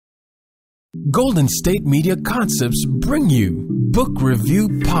Golden State Media Concepts bring you Book Review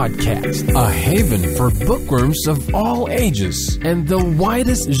Podcast, a haven for bookworms of all ages and the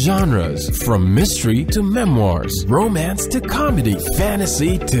widest genres, from mystery to memoirs, romance to comedy,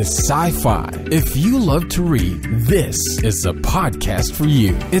 fantasy to sci-fi. If you love to read, this is a podcast for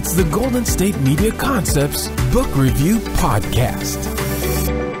you. It's the Golden State Media Concepts Book Review Podcast.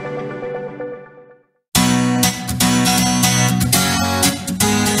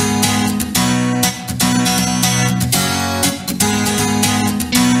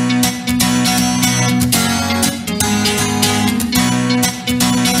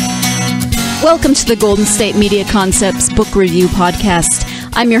 Welcome to the Golden State Media Concepts Book Review Podcast.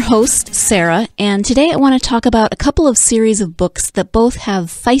 I'm your host, Sarah, and today I want to talk about a couple of series of books that both have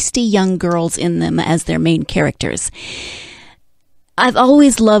feisty young girls in them as their main characters. I've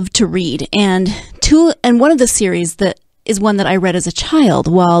always loved to read, and one of the series that is one that I read as a child,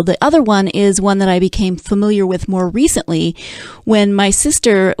 while the other one is one that I became familiar with more recently when my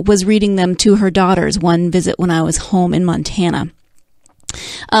sister was reading them to her daughters one visit when I was home in Montana.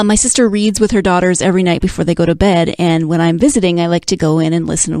 My sister reads with her daughters every night before they go to bed, and when I'm visiting, I like to go in and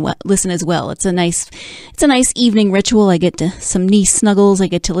listen as well. It's a nice evening ritual. I get to some niece snuggles. I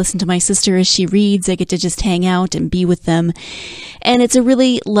get to listen to my sister as she reads. I get to just hang out and be with them, and it's a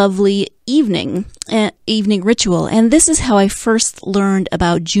really lovely evening ritual. And this is how I first learned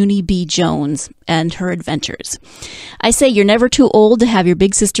about Junie B Jones and her adventures. I say you're never too old to have your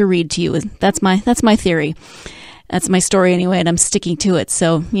big sister read to you. That's my theory. That's my story anyway, and I'm sticking to it,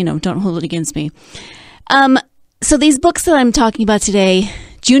 so, don't hold it against me. So these books that I'm talking about today,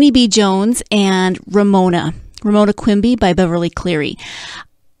 Junie B Jones and Ramona Quimby by Beverly Clearly.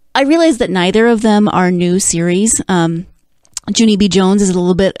 I realize that neither of them are new series. Junie B Jones is a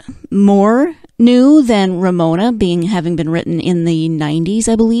little bit more new than Ramona, having been written in the 90s,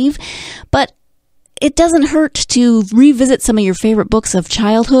 I believe, but it doesn't hurt to revisit some of your favorite books of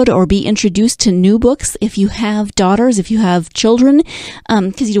childhood or be introduced to new books if you have daughters, if you have children,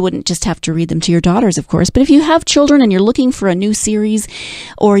 because you wouldn't just have to read them to your daughters, of course. But if you have children and you're looking for a new series,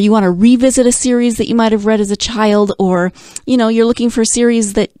 or you want to revisit a series that you might have read as a child, or, you're looking for a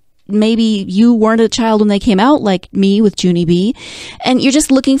series that maybe you weren't a child when they came out, like me with Junie B, and you're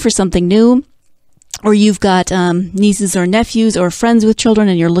just looking for something new, or you've got nieces or nephews or friends with children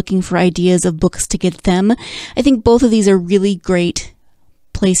and you're looking for ideas of books to get them, I think both of these are really great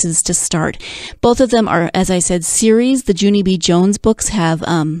places to start. Both of them are, as I said, series. The Junie B Jones books have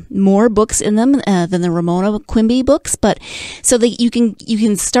more books in them than the Ramona Quimby books, but so that you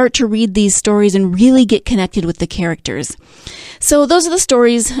can start to read these stories and really get connected with the characters. So those are the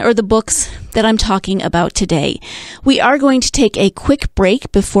stories or the books that I'm talking about today. We are going to take a quick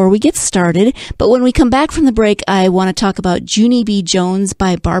break before we get started, but when we come back from the break, I want to talk about Junie B Jones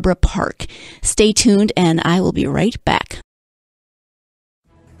by Barbara Park. Stay tuned and I will be right back.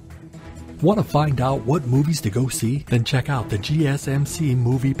 Want to find out what movies to go see? Then check out the GSMC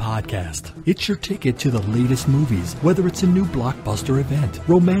Movie Podcast. It's your ticket to the latest movies, whether it's a new blockbuster event,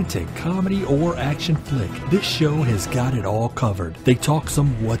 romantic, comedy, or action flick. This show has got it all covered. They talk some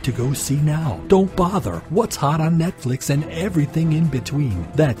what to go see now. Don't bother. What's hot on Netflix and everything in between.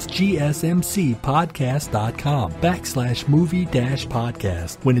 That's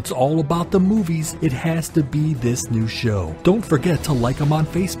gsmcpodcast.com/movie-podcast. When it's all about the movies, it has to be this new show. Don't forget to like them on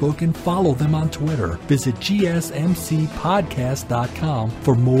Facebook and follow them on Twitter. Visit gsmcpodcast.com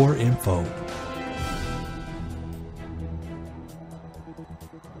for more info.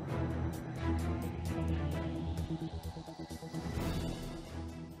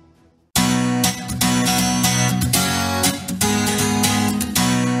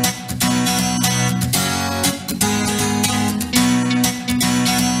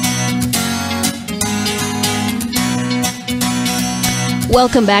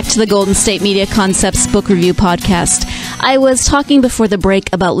 Welcome back to the Golden State Media Concepts Book Review Podcast. I was talking before the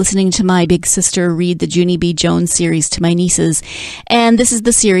break about listening to my big sister read the Junie B Jones series to my nieces, and this is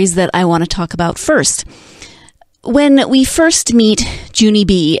the series that I want to talk about first. When we first meet Junie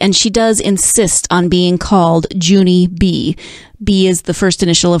B, and she does insist on being called Junie B. B is the first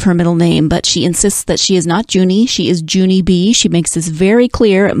initial of her middle name, but she insists that she is not Junie, she is Junie B. She makes this very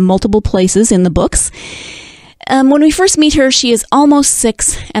clear at multiple places in the books. When we first meet her, she is almost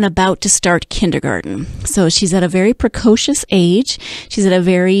 6 and about to start kindergarten. So she's at a very precocious age. She's at a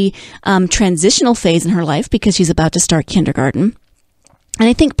very transitional phase in her life because she's about to start kindergarten. And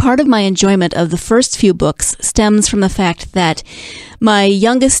I think part of my enjoyment of the first few books stems from the fact that my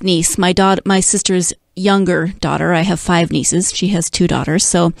youngest niece, my sister's younger daughter, I have 5 nieces. She has 2 daughters.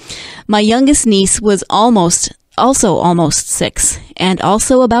 So my youngest niece was also almost 6. and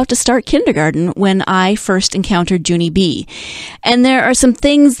also about to start kindergarten when I first encountered Junie B. And there are some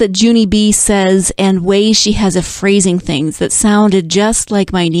things that Junie B says and ways she has of phrasing things that sounded just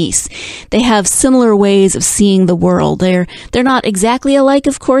like my niece. They have similar ways of seeing the world. They're not exactly alike,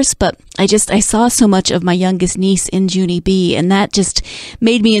 of course, but I saw so much of my youngest niece in Junie B, and that just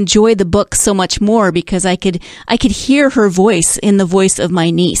made me enjoy the book so much more because I could hear her voice in the voice of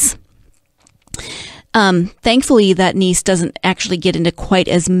my niece. Thankfully, that niece doesn't actually get into quite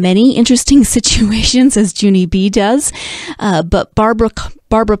as many interesting situations as Junie B does. But Barbara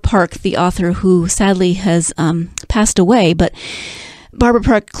Park, the author who sadly has passed away, but Barbara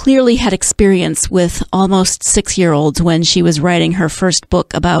Park clearly had experience with almost 6-year-olds when she was writing her first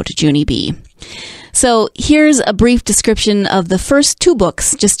book about Junie B. So here's a brief description of the first 2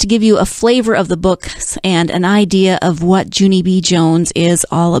 books, just to give you a flavor of the books and an idea of what Junie B Jones is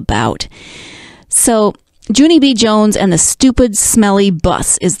all about. So, Junie B Jones and the Stupid, Smelly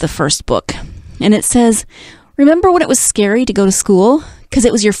Bus is the first book. And it says, remember when it was scary to go to school? Because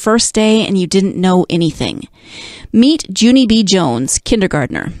it was your first day and you didn't know anything. Meet Junie B Jones,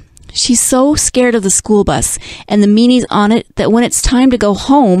 kindergartner. She's so scared of the school bus and the meanies on it that when it's time to go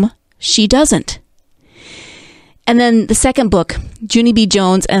home, she doesn't. And then the second book, Junie B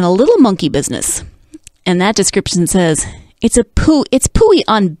Jones and a Little Monkey Business. And that description says, It's pooey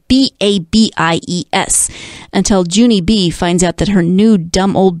on BABIES until Junie B finds out that her new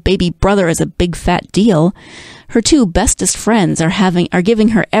dumb old baby brother is a big fat deal. Her 2 bestest friends are giving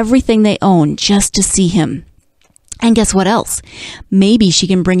her everything they own just to see him. And guess what else? Maybe she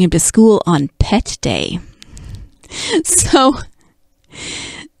can bring him to school on Pet Day. So,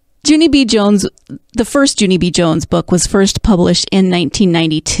 Junie B Jones, the first Junie B Jones book was first published in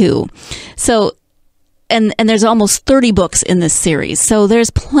 1992. So, And there's almost 30 books in this series. So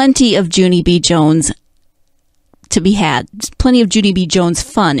there's plenty of Junie B Jones to be had. Plenty of Junie B Jones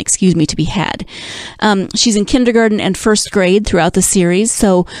fun, to be had. She's in kindergarten and first grade throughout the series.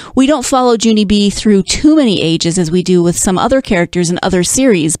 So we don't follow Junie B through too many ages as we do with some other characters in other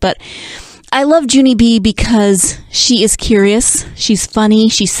series. But I love Junie B because she is curious. She's funny.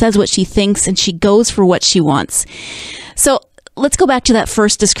 She says what she thinks and she goes for what she wants. So let's go back to that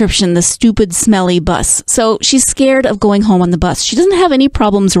first description, the stupid, smelly bus. So she's scared of going home on the bus. She doesn't have any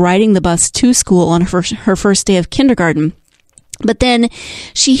problems riding the bus to school on her first day of kindergarten. But then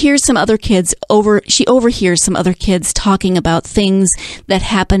she overhears some other kids talking about things that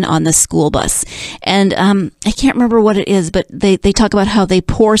happen on the school bus. And I can't remember what it is, but they talk about how they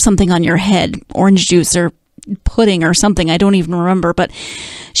pour something on your head, orange juice or pudding or something. I don't even remember, but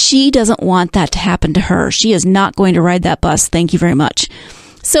she doesn't want that to happen to her. She is not going to ride that bus. Thank you very much.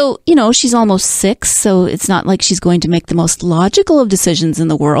 So, she's almost 6, so it's not like she's going to make the most logical of decisions in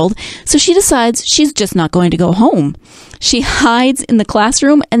the world. So she decides she's just not going to go home. She hides in the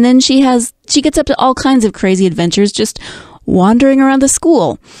classroom, and then she gets up to all kinds of crazy adventures just wandering around the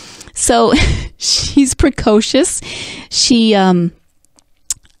school. So she's precocious. She,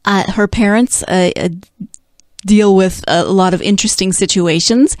 her parents, deal with a lot of interesting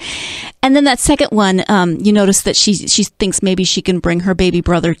situations. And then that second one, you notice that she thinks maybe she can bring her baby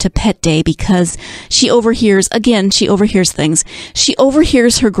brother to Pet Day because she overhears things. She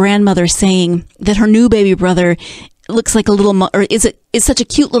overhears her grandmother saying that her new baby brother looks like is such a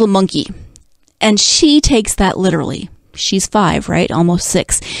cute little monkey. And she takes that literally. She's 5, right? Almost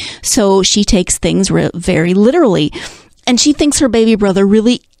 6. So she takes things very literally. And she thinks her baby brother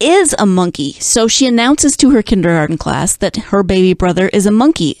really is a monkey. So she announces to her kindergarten class that her baby brother is a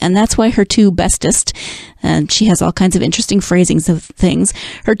monkey. And that's why her 2 bestest, and she has all kinds of interesting phrasings of things,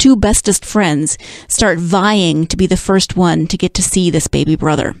 her 2 bestest friends start vying to be the first one to get to see this baby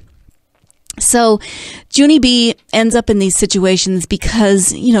brother. So Junie B ends up in these situations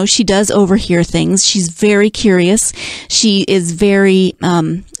because, she does overhear things. She's very curious. She is very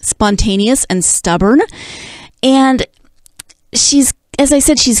spontaneous and stubborn. And as I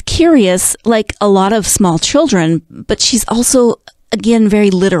said, she's curious like a lot of small children, but she's also, again, very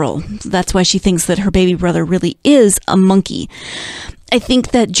literal. That's why she thinks that her baby brother really is a monkey. I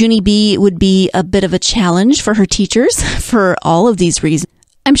think that Junie B would be a bit of a challenge for her teachers for all of these reasons.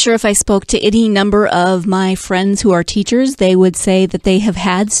 I'm sure if I spoke to any number of my friends who are teachers, they would say that they have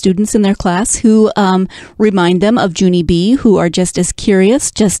had students in their class who remind them of Junie B, who are just as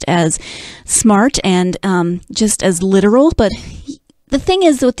curious, just as smart, and just as literal. But the thing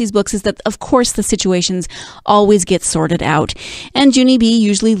is with these books is that, of course, the situations always get sorted out. And Junie B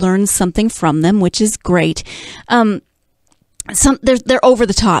usually learns something from them, which is great. they're over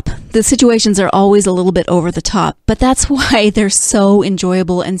the top. The situations are always a little bit over the top, but that's why they're so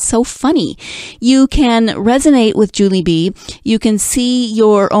enjoyable and so funny. You can resonate with Junie B. You can see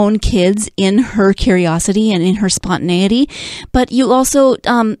your own kids in her curiosity and in her spontaneity, but you also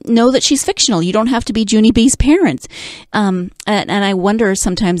know that she's fictional. You don't have to be Junie B's parents. And I wonder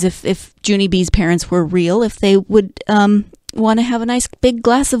sometimes if Junie B's parents were real, if they would want to have a nice big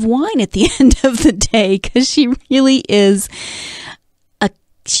glass of wine at the end of the day, because she really is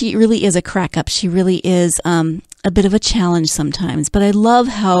a crack up. She really is a bit of a challenge sometimes. But I love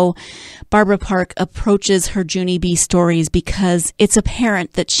how Barbara Park approaches her Junie B stories, because it's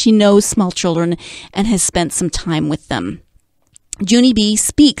apparent that she knows small children and has spent some time with them. Junie B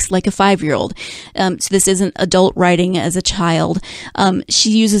speaks like a 5-year-old. So this isn't adult writing as a child.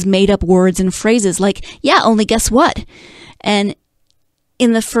 She uses made-up words and phrases like, yeah, only guess what? And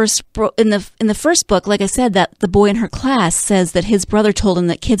in the first book, like I said, that the boy in her class says that his brother told him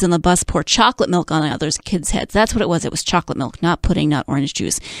that kids on the bus pour chocolate milk on other kids' heads. That's what it was. It was chocolate milk, not pudding, not orange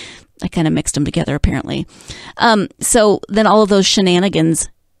juice. I kind of mixed them together, apparently. So then all of those shenanigans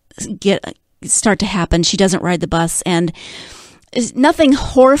start to happen. She doesn't ride the bus, and nothing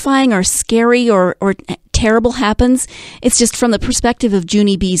horrifying or scary or terrible happens. It's just from the perspective of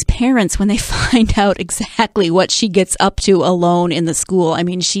Junie B's parents when they find out exactly what she gets up to alone in the school. I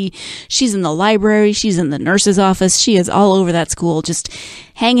mean, she's in the library, she's in the nurse's office, she is all over that school, just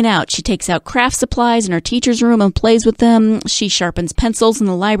hanging out. She takes out craft supplies in her teacher's room and plays with them. She sharpens pencils in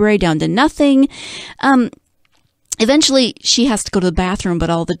the library down to nothing. Eventually, she has to go to the bathroom,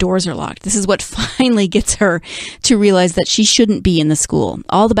 but all the doors are locked. This is what finally gets her to realize that she shouldn't be in the school.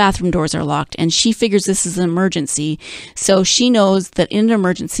 All the bathroom doors are locked, and she figures this is an emergency. So she knows that in an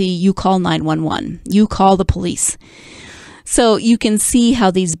emergency, you call 911. You call the police. So you can see how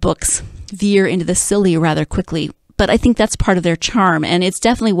these books veer into the silly rather quickly. But I think that's part of their charm, and it's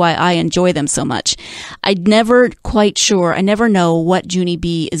definitely why I enjoy them so much. I never know what Junie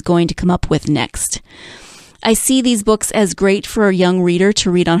B is going to come up with next. I see these books as great for a young reader to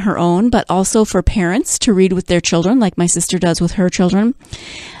read on her own, but also for parents to read with their children, like my sister does with her children.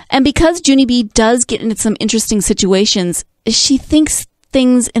 And because Junie B does get into some interesting situations, she thinks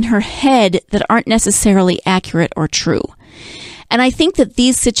things in her head that aren't necessarily accurate or true. And I think that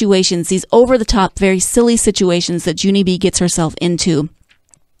these situations, these over-the-top, very silly situations that Junie B gets herself into,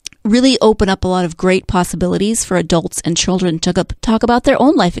 really open up a lot of great possibilities for adults and children to talk about their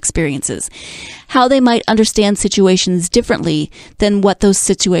own life experiences, how they might understand situations differently than what those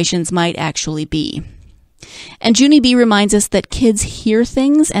situations might actually be. And Junie B reminds us that kids hear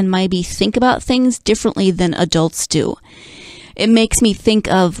things and maybe think about things differently than adults do. It makes me think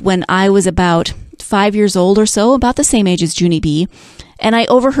of when I was about 5 years old or so, about the same age as Junie B, and I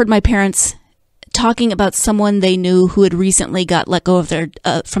overheard my parents talking about someone they knew who had recently got let go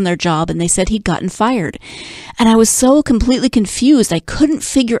of from their job, and they said he'd gotten fired. And I was so completely confused. I couldn't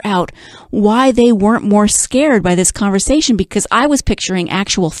figure out why they weren't more scared by this conversation, because I was picturing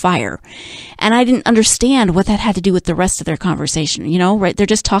actual fire. And I didn't understand what that had to do with the rest of their conversation, right? They're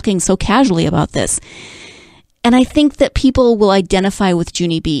just talking so casually about this. And I think that people will identify with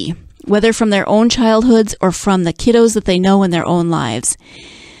Junie B, whether from their own childhoods or from the kiddos that they know in their own lives.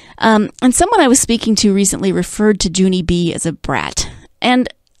 And someone I was speaking to recently referred to Junie B as a brat.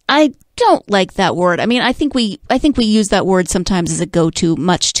 And I don't like that word. I mean, I think we use that word sometimes as a go-to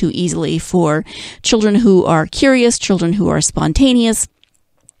much too easily for children who are curious, children who are spontaneous.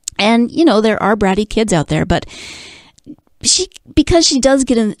 And, there are bratty kids out there, but because she does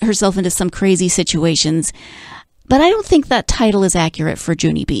get herself into some crazy situations, but I don't think that title is accurate for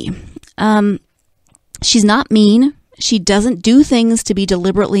Junie B. She's not mean. She doesn't do things to be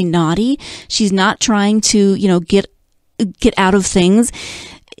deliberately naughty. She's not trying to, get out of things.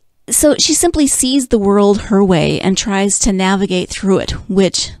 So she simply sees the world her way and tries to navigate through it,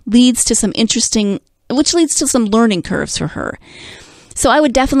 which leads to some learning curves for her. So I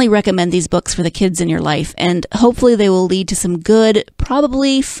would definitely recommend these books for the kids in your life, and hopefully they will lead to some good,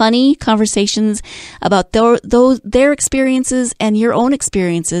 probably funny conversations about their experiences and your own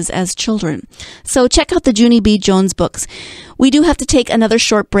experiences as children. So check out the Junie B Jones books. We do have to take another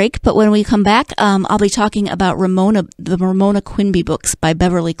short break, but when we come back, I'll be talking about the Ramona Quimby books by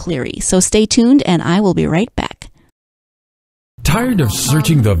Beverly Clearly. So stay tuned, and I will be right back. Tired of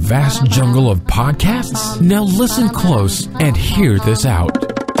searching the vast jungle of podcasts? Now listen close and hear this out.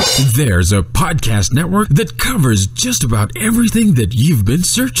 There's a podcast network that covers just about everything that you've been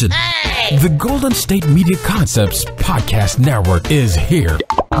searching. Hey! The Golden State Media Concepts Podcast Network is here.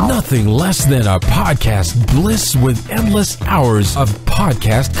 Nothing less than a podcast bliss with endless hours of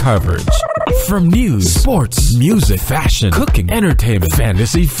podcast coverage. From news, sports, music, fashion, cooking, entertainment,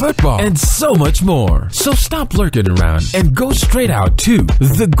 fantasy, football, and so much more. So stop lurking around and go straight out to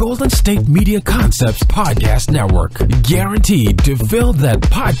the Golden State Media Concepts Podcast Network. Guaranteed to fill that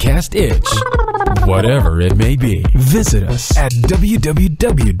podcast itch. Whatever it may be. Visit us at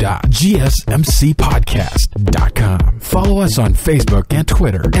www.gsmcpodcast.com. Follow us on Facebook and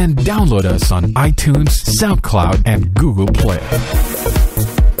Twitter, and download us on iTunes, SoundCloud, and Google Play.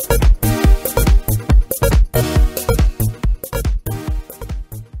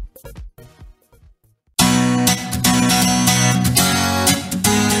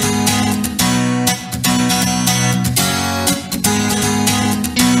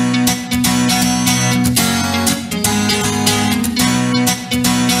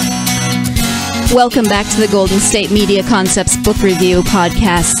 Welcome back to the Golden State Media Concepts Book Review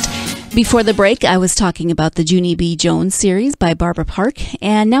Podcast. Before the break, I was talking about the Junie B Jones series by Barbara Park,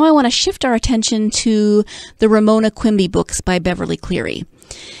 and now I want to shift our attention to the Ramona Quimby books by Beverly Clearly.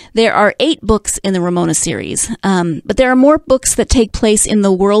 There are 8 books in the Ramona series, but there are more books that take place in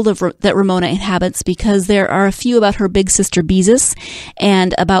the world that Ramona inhabits, because there are a few about her big sister Beezus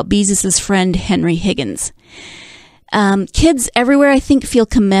and about Beezus's friend Henry Higgins. Kids everywhere, I think, feel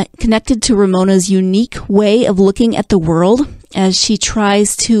connected to Ramona's unique way of looking at the world as she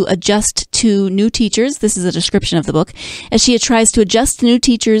tries to adjust to new teachers. This is a description of the book. As she tries to adjust to new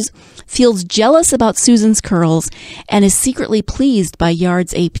teachers, feels jealous about Susan's curls, and is secretly pleased by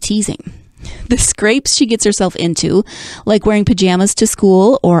Yard's ape teasing. The scrapes she gets herself into, like wearing pajamas to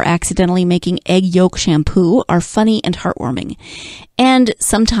school or accidentally making egg yolk shampoo, are funny and heartwarming, and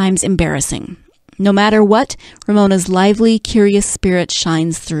sometimes embarrassing. No matter what, Ramona's lively, curious spirit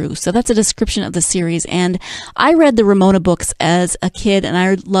shines through. So that's a description of the series. And I read the Ramona books as a kid, and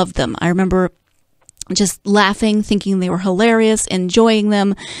I loved them. I remember just laughing, thinking they were hilarious, enjoying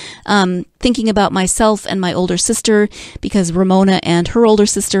them, thinking about myself and my older sister, because Ramona and her older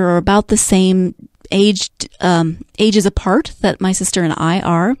sister are about the same ages apart that my sister and I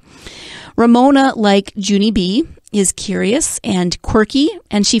are. Ramona, like Junie B, is curious and quirky,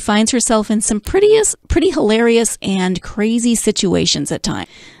 and she finds herself in some pretty hilarious and crazy situations at times.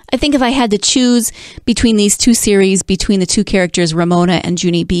 I think if I had to choose between these two series, between the two characters, Ramona and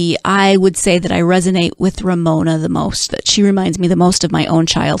Junie B, I would say that I resonate with Ramona the most, that she reminds me the most of my own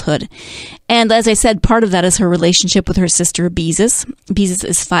childhood. And as I said, part of that is her relationship with her sister, Beezus. Beezus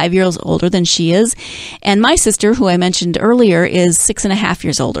is 5 years older than she is. And my sister, who I mentioned earlier, is 6.5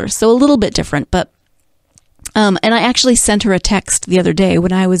 years older. So a little bit different, but and I actually sent her a text the other day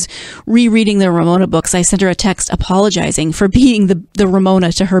when I was rereading the Ramona books. I sent her a text apologizing for being the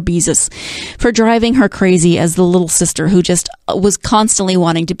Ramona to her Beezus, for driving her crazy as the little sister who just was constantly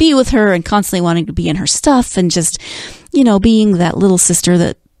wanting to be with her and constantly wanting to be in her stuff, and just, being that little sister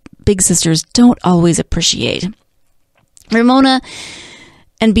that big sisters don't always appreciate. Ramona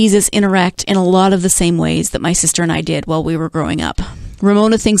and Beezus interact in a lot of the same ways that my sister and I did while we were growing up.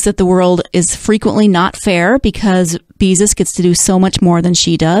 Ramona thinks that the world is frequently not fair because Beezus gets to do so much more than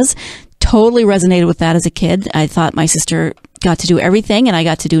she does. Totally resonated with that as a kid. I thought my sister got to do everything and I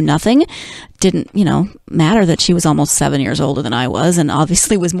got to do nothing. Didn't, matter that she was almost 7 years older than I was, and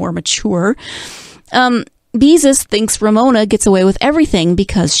obviously was more mature. Beezus thinks Ramona gets away with everything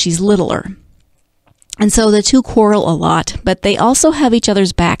because she's littler. And so the two quarrel a lot, but they also have each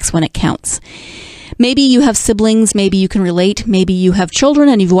other's backs when it counts. Maybe you have siblings, maybe you can relate. Maybe you have children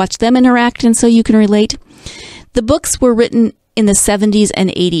and you've watched them interact, and so you can relate. The books were written in the 70s and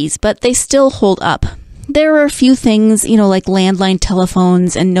 80s, but they still hold up. There are a few things, like landline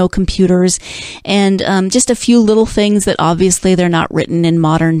telephones and no computers, and just a few little things that obviously they're not written in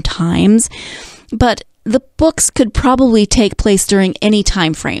modern times. But the books could probably take place during any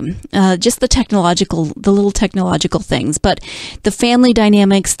time frame, just the little technological things. But the family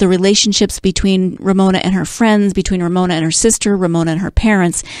dynamics, the relationships between Ramona and her friends, between Ramona and her sister, Ramona and her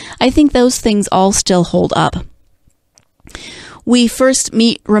parents, I think those things all still hold up. We first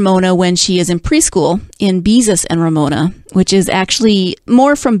meet Ramona when she is in preschool in Beezus and Ramona, which is actually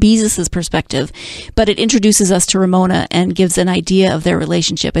more from Beezus's perspective, but it introduces us to Ramona and gives an idea of their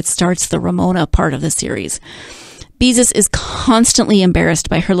relationship. It starts the Ramona part of the series. Beezus is constantly embarrassed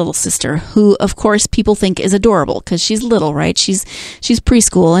by her little sister, who, of course, people think is adorable because she's little, right? She's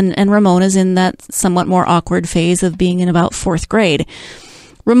preschool, and Ramona's in that somewhat more awkward phase of being in about 4th grade.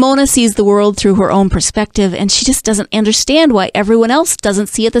 Ramona sees the world through her own perspective, and she just doesn't understand why everyone else doesn't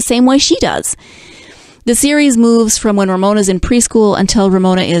see it the same way she does. The series moves from when Ramona's in preschool until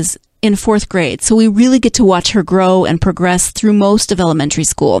Ramona is in 4th grade, so we really get to watch her grow and progress through most of elementary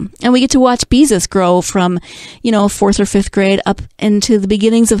school. And we get to watch Beezus grow from, 4th or 5th grade up into the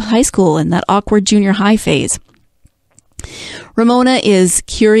beginnings of high school and that awkward junior high phase. Ramona is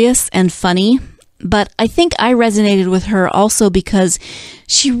curious and funny, but I think I resonated with her also because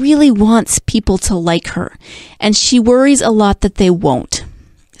she really wants people to like her, and she worries a lot that they won't.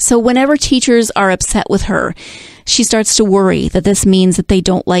 So whenever teachers are upset with her, she starts to worry that this means that they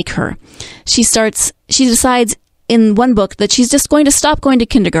don't like her. She decides in one book that she's just going to stop going to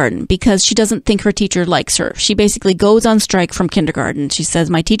kindergarten because she doesn't think her teacher likes her. She basically goes on strike from kindergarten. She says,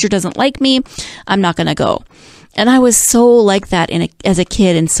 my teacher doesn't like me. I'm not going to go. And I was so like that as a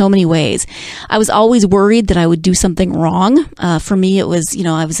kid in so many ways. I was always worried that I would do something wrong. For me, it was,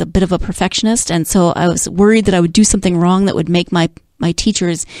 I was a bit of a perfectionist. And so I was worried that I would do something wrong that would make my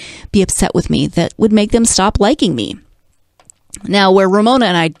teachers be upset with me, that would make them stop liking me. Now, where Ramona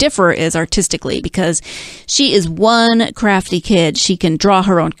and I differ is artistically, because she is one crafty kid. She can draw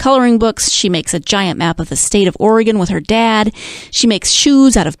her own coloring books. She makes a giant map of the state of Oregon with her dad. She makes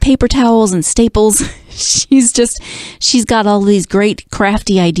shoes out of paper towels and staples. She's got all these great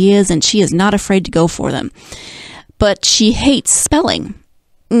crafty ideas, and she is not afraid to go for them. But she hates spelling.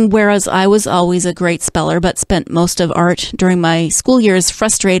 Whereas I was always a great speller, but spent most of art during my school years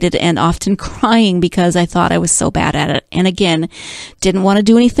frustrated and often crying because I thought I was so bad at it. And again, didn't want to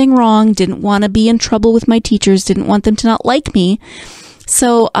do anything wrong, didn't want to be in trouble with my teachers, didn't want them to not like me.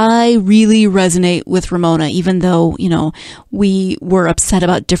 So I really resonate with Ramona, even though, we were upset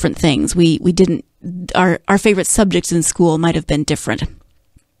about different things. We didn't, our favorite subjects in school might have been different.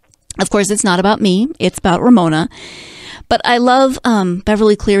 Of course, it's not about me, it's about Ramona. But I love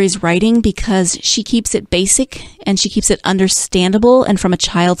Beverly Clearly's writing because she keeps it basic and she keeps it understandable and from a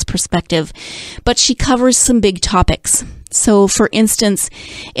child's perspective. But she covers some big topics. So, for instance,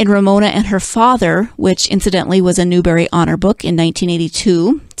 in Ramona and Her Father, which incidentally was a Newbery Honor Book in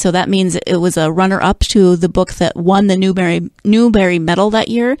 1982, so that means it was a runner-up to the book that won the Newbery Medal that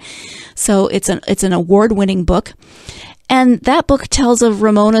year. So it's an award-winning book. And that book tells of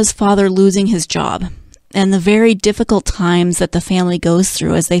Ramona's father losing his job and the very difficult times that the family goes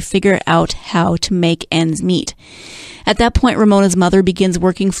through as they figure out how to make ends meet. At that point, Ramona's mother begins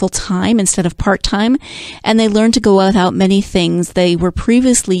working full-time instead of part-time, and they learn to go without many things they were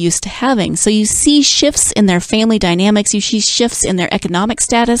previously used to having. So you see shifts in their family dynamics, you see shifts in their economic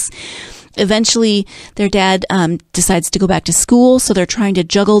status. Eventually, their dad decides to go back to school, so they're trying to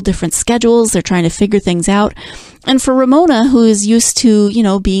juggle different schedules. They're trying to figure things out. And for Ramona, who is used to,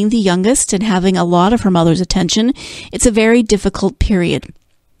 being the youngest and having a lot of her mother's attention, it's a very difficult period.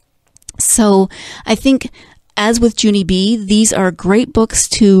 So I think, as with Junie B, these are great books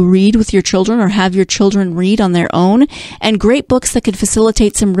to read with your children or have your children read on their own, and great books that could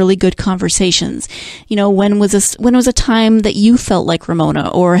facilitate some really good conversations. When was a time that you felt like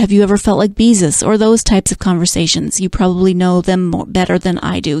Ramona, or have you ever felt like Beezus, or those types of conversations? You probably know them better than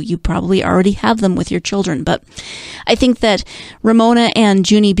I do. You probably already have them with your children, but I think that Ramona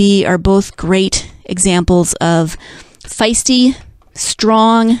and Junie B are both great examples of feisty,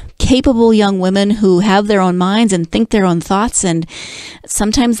 strong, capable young women who have their own minds and think their own thoughts, and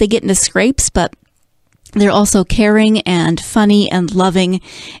sometimes they get into scrapes, but they're also caring and funny and loving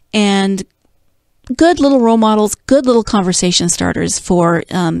and good little role models, good little conversation starters for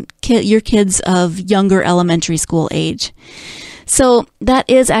your kids of younger elementary school age. So that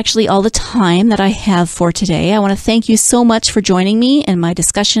is actually all the time that I have for today. I want to thank you so much for joining me in my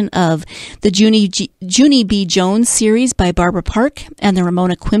discussion of the Junie B Jones series by Barbara Park and the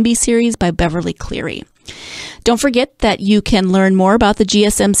Ramona Quimby series by Beverly Clearly. Don't forget that you can learn more about the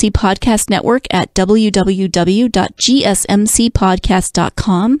GSMC Podcast Network at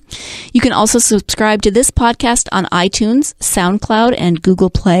www.gsmcpodcast.com. You can also subscribe to this podcast on iTunes, SoundCloud, and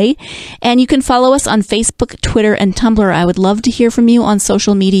Google Play. And you can follow us on Facebook, Twitter, and Tumblr. I would love to hear from you on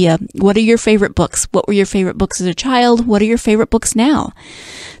social media. What are your favorite books? What were your favorite books as a child? What are your favorite books now?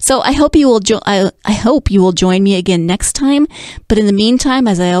 So I hope you will join me again next time. But in the meantime,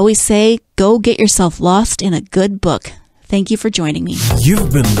 as I always say, go get yourself lost in a good book. Thank you for joining me.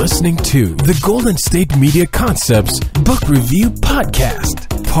 You've been listening to the Golden State Media Concepts Book Review Podcast,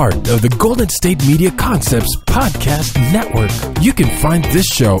 part of the Golden State Media Concepts Podcast Network. You can find this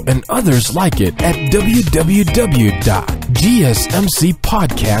show and others like it at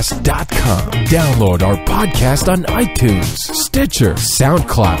www.gsmcpodcast.com. Download our podcast on iTunes, Stitcher,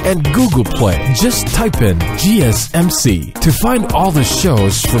 SoundCloud, and Google Play. Just type in GSMC to find all the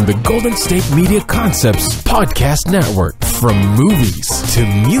shows from the Golden State Media Concepts Podcast Network. From movies to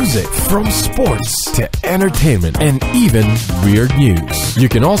music, from sports to entertainment, and even weird news. You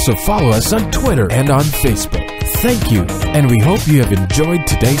can can also follow us on Twitter and on Facebook. Thank you, and we hope you have enjoyed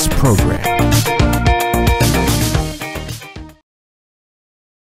today's program.